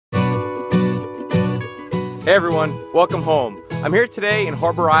Hey everyone, welcome home. I'm here today in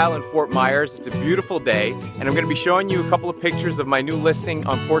Harbor Isle in Fort Myers. It's a beautiful day, and I'm going to be showing you a couple of pictures of my new listing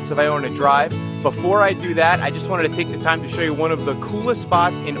on Ports of Iona Drive. Before I do that, I just wanted to take the time to show you one of the coolest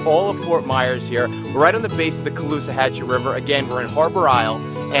spots in all of Fort Myers here. We're right on the base of the Caloosahatchee River. Again, we're in Harbor Isle,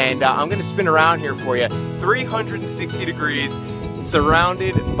 and I'm going to spin around here for you. 360 degrees,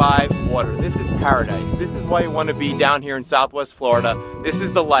 surrounded by water. This is paradise. This is why you want to be down here in Southwest Florida. This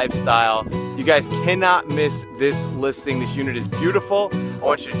is the lifestyle. You guys cannot miss this listing. This unit is beautiful. I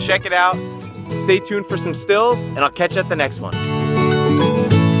want you to check it out. Stay tuned for some stills, and I'll catch you at the next one.